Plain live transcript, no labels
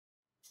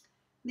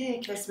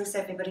Merry Christmas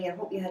everybody, I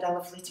hope you had a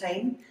lovely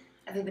time.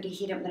 Everybody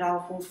here at Morale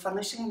Home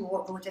Furnishing in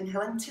Watt Road in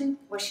Hillington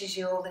wishes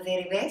you all the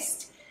very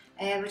best.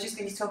 We're just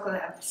going to talk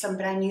about some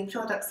brand new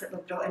products that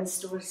we've brought in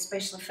store,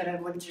 especially for our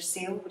winter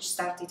sale, which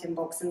started in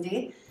Boxing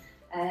Day.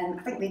 I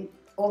think we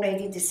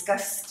already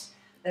discussed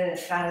the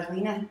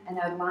Faralina in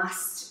our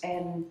last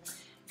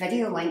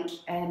video link.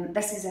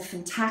 This is a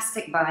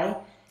fantastic buy.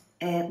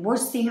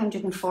 Was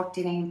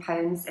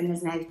 £349 and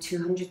is now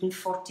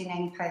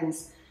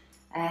 £249.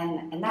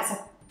 And that's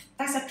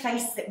a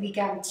price that we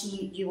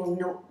guarantee you will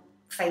not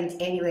find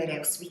anywhere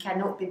else. We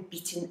cannot be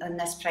beaten on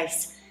this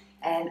price.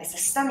 It's a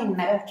stunning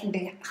mirror. It can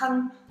be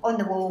hung on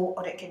the wall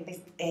or it can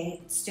be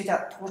stood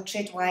up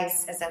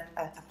portrait-wise as a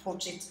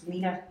portrait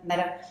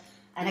mirror.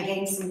 And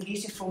again, some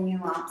beautiful new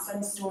lamps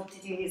in store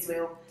today as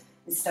well,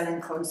 and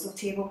stunning console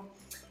table.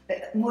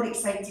 But more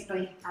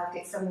excitedly, I've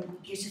got some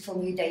beautiful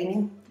new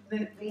dining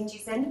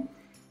ranges in.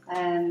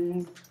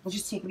 We'll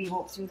just take a wee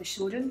walk through the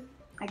showroom.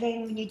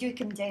 Again, when you do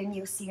come down,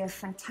 you'll see a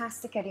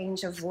fantastic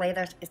range of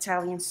leather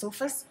Italian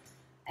sofas.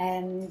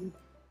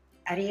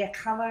 Array of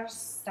colours,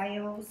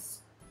 styles,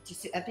 to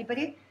suit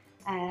everybody.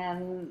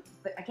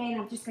 But again,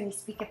 I'm just going to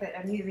speak about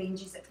our new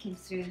ranges that came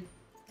through,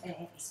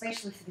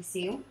 especially for the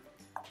sale.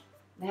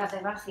 We have the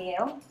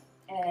Raphael,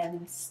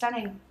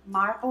 stunning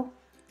marble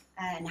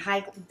and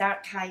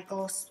dark high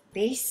gloss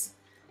base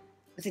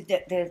with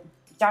the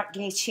dark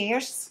grey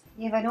chairs.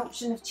 You have an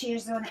option of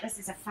chairs on it. This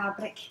is a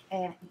fabric,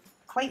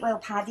 quite well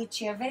padded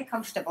chair, very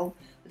comfortable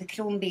with a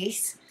chrome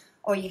base,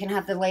 or you can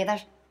have the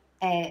leather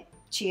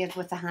chair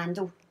with the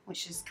handle,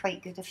 which is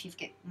quite good if you've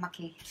got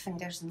mucky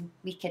fingers and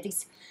wee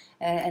kiddies,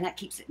 and that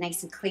keeps it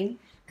nice and clean.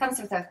 Comes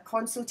with a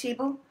console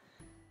table,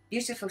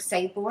 beautiful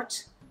sideboard,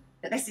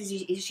 but this is,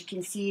 as you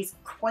can see, is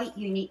quite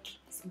unique.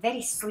 It's a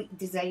very sleek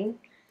design,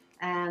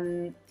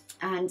 and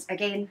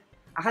again,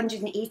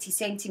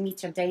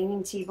 180cm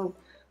dining table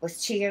with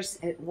chairs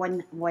at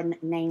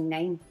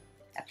 £1199,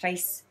 a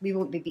price we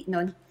won't be beaten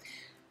on.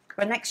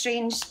 Our next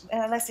range,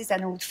 this is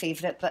an old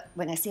favourite, but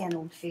when I say an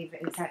old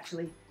favourite, it's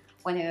actually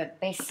one of our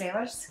best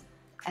sellers.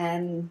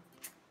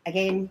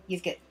 Again,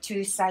 you've got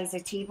two size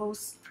of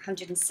tables,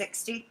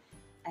 160,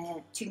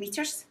 2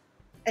 metres.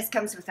 This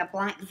comes with a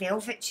black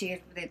velvet chair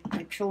with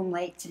a chrome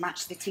leg to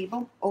match the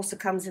table. Also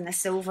comes in a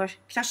silver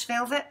crush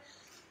velvet.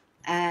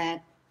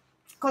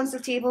 Console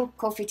table,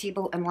 coffee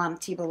table and lamp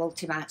table all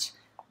to match.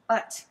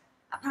 But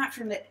apart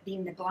from it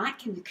being the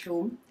black and the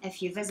chrome,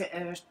 if you visit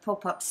our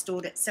pop-up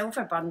store at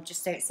Silverburn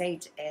just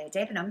outside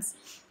Debenhams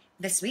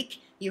this week,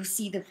 you'll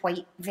see the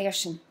white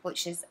version,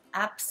 which is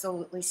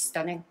absolutely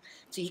stunning.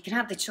 So you can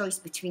have the choice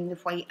between the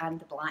white and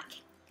the black.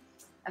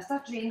 Our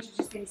third range we're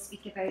just going to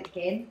speak about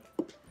again.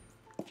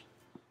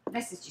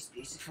 This is just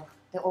beautiful.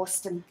 The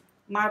Austin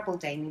marble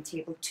dining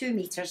table, 2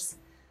 metres.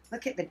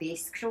 Look at the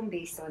base, chrome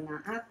base on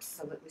that,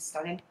 absolutely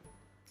stunning.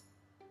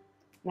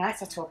 Now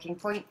that's a talking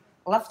point.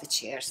 Love the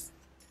chairs.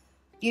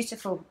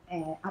 Beautiful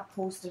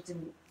upholstered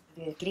in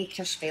the grey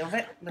crush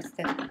velvet with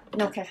the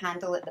knocker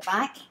handle at the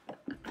back,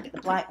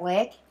 the black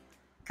leg.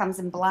 Comes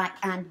in black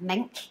and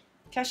mink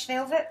crush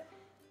velvet.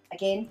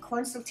 Again,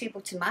 console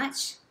table to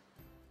match.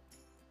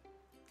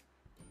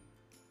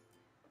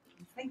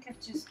 I think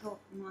I've just got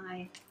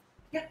my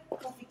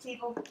coffee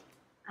table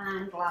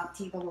and lamp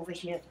table over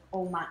here,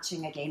 all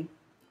matching again.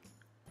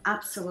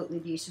 Absolutely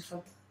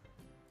beautiful.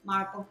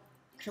 Marble,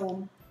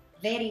 chrome,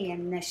 very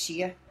in this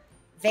year,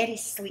 very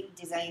sleek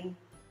design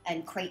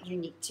and quite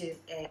unique to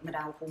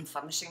Morale Home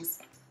Furnishings.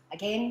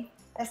 Again,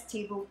 this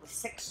table with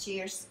 6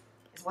 chairs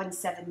is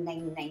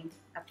 £1799,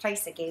 a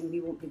price again we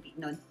won't be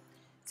beaten on.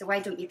 So why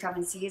don't you come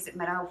and see us at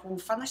Morale Home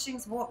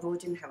Furnishings, Watt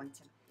Road in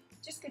Hillington.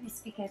 Just going to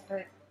speak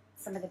about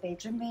some of the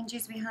bedroom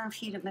ranges we have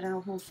here at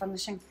Morale Home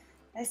Furnishing.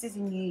 This is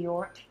in New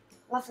York,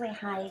 lovely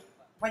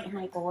white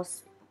high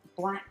gloss,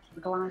 black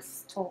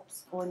glass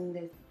tops on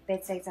the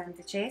bedsides and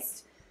the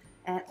chest.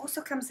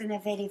 Also comes in a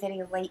very,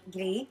 very light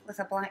grey with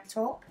a black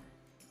top.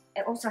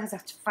 It also has a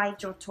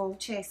 5-drawer tall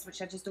chest,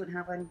 which I just don't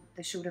have on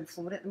the showroom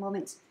floor at the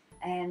moment.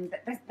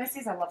 But this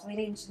is a lovely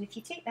range, and if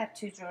you take that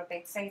 2-drawer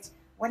bedside,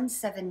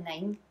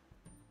 £179,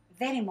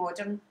 very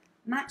modern,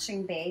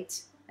 matching bed.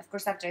 Of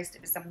course, I've dressed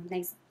it with some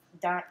nice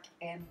dark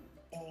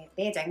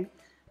bedding,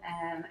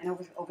 and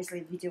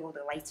obviously we do all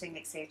the lighting,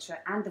 etc.,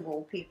 and the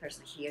wallpapers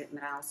here at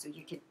Morale, so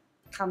you can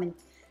come and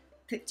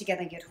put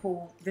together your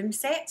whole room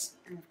set.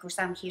 And of course,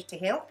 I'm here to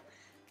help.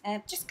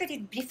 Just going to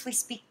briefly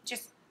speak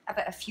just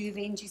about a few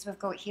ranges we've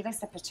got here. This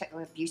is a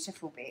particularly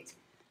beautiful bed,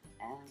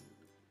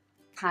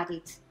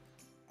 padded,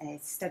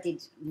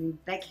 studded,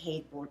 big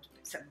headboard,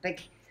 sort of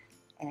big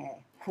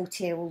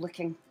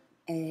hotel-looking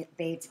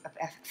bed,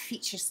 a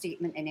feature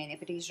statement in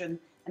anybody's room,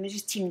 and we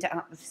just teamed it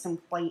up with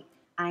some white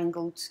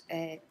angled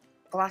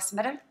glass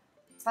mirror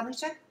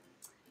furniture.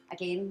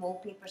 Again,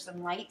 wallpapers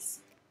and lights.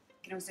 You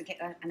can also get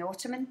an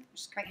ottoman,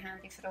 which is quite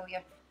handy for all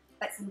your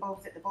bits and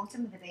bobs at the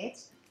bottom of the bed.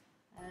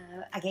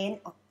 Again,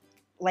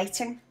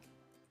 lighting.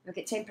 We've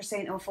got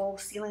 10% off all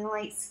ceiling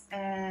lights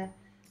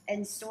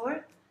in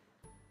store.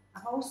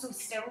 I've also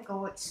still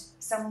got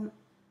some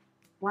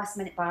last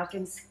minute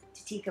bargains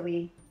to take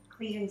away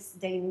clearance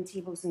dining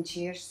tables and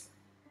chairs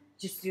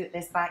just through at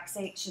this back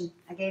section.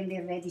 Again,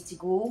 they're ready to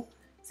go.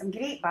 Some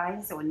great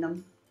buys on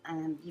them.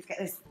 You've got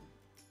this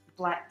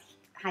black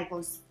high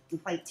gloss and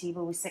white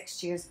table with 6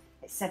 chairs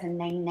at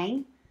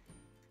 $7.99.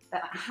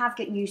 But I have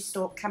got new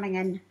stock coming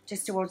in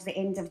just towards the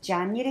end of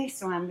January,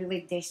 so I'm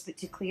really desperate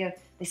to clear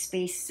the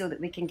space so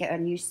that we can get our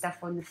new stuff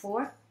on the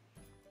floor.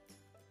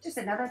 Just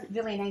another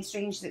really nice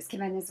range that's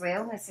come in as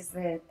well. This is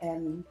the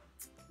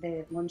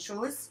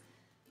Montrose.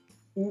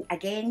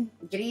 Again,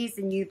 grey is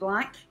the new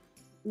black.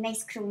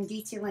 Nice chrome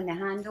detail in the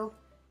handle.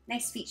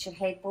 Nice feature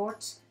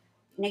headboard.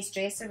 Nice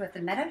dresser with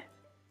a mirror.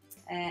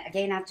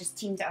 Again, I've just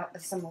teamed it up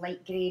with some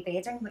light grey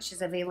bedding, which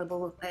is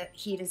available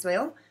here as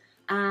well.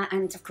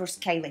 And of course,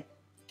 Kylie's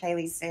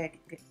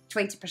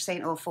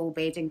 20% off all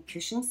bedding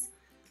cushions.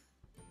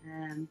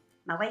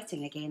 My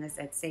lighting, again, as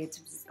I'd said,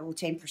 was all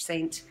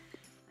 10%.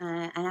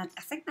 And I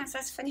think that's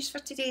us finished for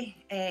today.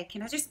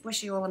 Can I just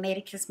wish you all a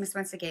Merry Christmas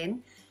once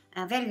again.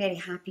 A very, very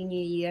happy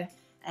New Year.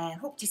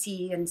 Hope to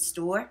see you in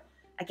store.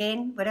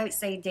 Again, we're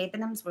outside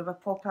Debenhams. We're a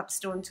pop-up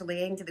store until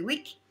the end of the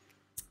week.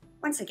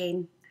 Once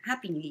again,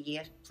 Happy New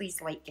Year.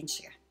 Please like and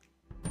share.